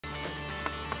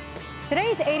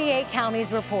Today's 88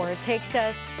 Counties report takes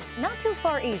us not too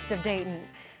far east of Dayton.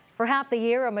 For half the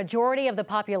year, a majority of the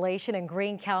population in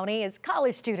Greene County is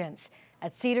college students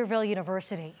at Cedarville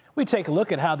University. We take a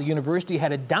look at how the university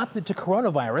had adapted to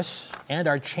coronavirus and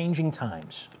our changing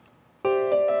times.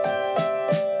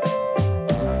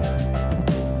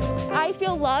 I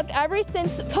feel loved ever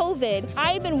since COVID.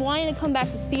 I've been wanting to come back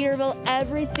to Cedarville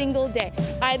every single day.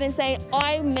 I've been saying,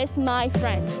 I miss my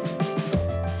friends.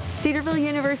 Cedarville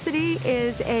University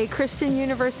is a Christian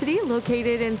university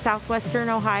located in southwestern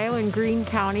Ohio in Greene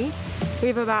County. We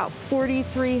have about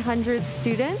 4,300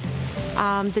 students.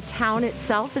 The town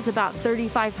itself is about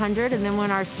 3,500, and then when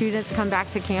our students come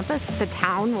back to campus, the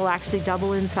town will actually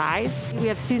double in size. We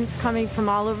have students coming from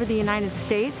all over the United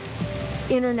States.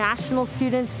 International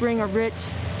students bring a rich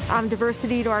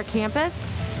diversity to our campus,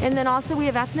 and then also we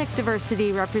have ethnic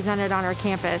diversity represented on our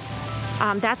campus.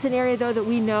 That's an area, though, that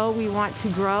we know we want to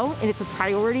grow, and it's a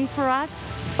priority for us.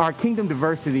 Our Kingdom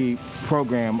Diversity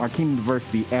program, our Kingdom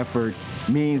Diversity effort,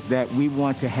 means that we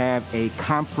want to have a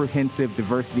comprehensive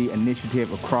diversity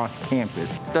initiative across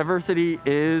campus. Diversity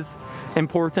is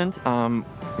important.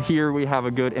 Here we have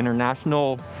a good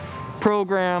international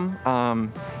program.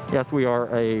 Yes, we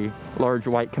are a large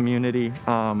white community,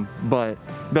 but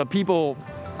the people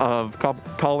of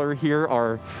color here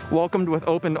are welcomed with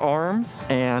open arms,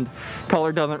 and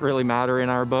color doesn't really matter in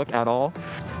our book at all.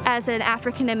 As an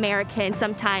African American,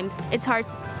 sometimes it's hard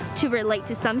to relate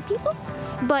to some people,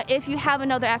 but if you have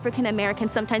another African American,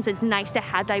 sometimes it's nice to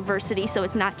have diversity, so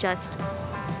it's not just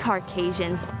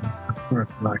Caucasians.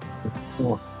 First, like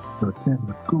before, to attend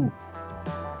the school.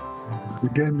 They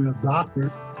gave me a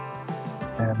doctorate,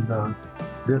 and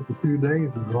just a few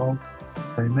days ago,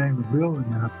 they named the building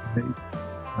after me.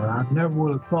 And I never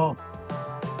would have thought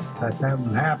that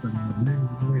would happen in many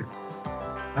years.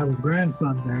 I have a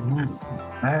grandson there now.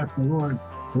 I asked the Lord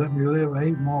to let me live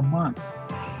 8 more months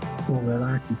so that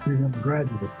I can see him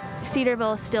graduate.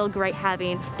 Cedarville is still great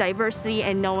having diversity,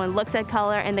 and no one looks at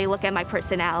color, and they look at my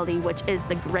personality, which is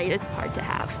the greatest part to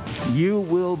have. You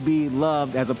will be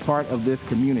loved as a part of this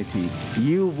community.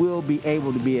 You will be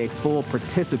able to be a full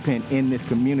participant in this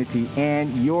community,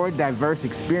 and your diverse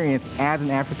experience as an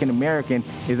African American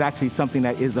is actually something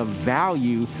that is of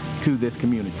value to this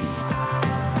community.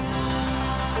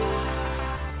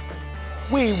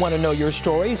 We want to know your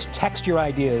stories. Text your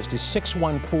ideas to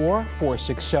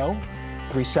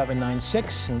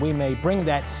 614-460-3796, and we may bring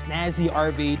that snazzy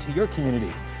RV to your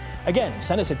community. Again,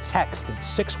 send us a text at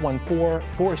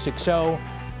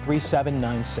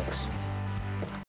 614-460-3796.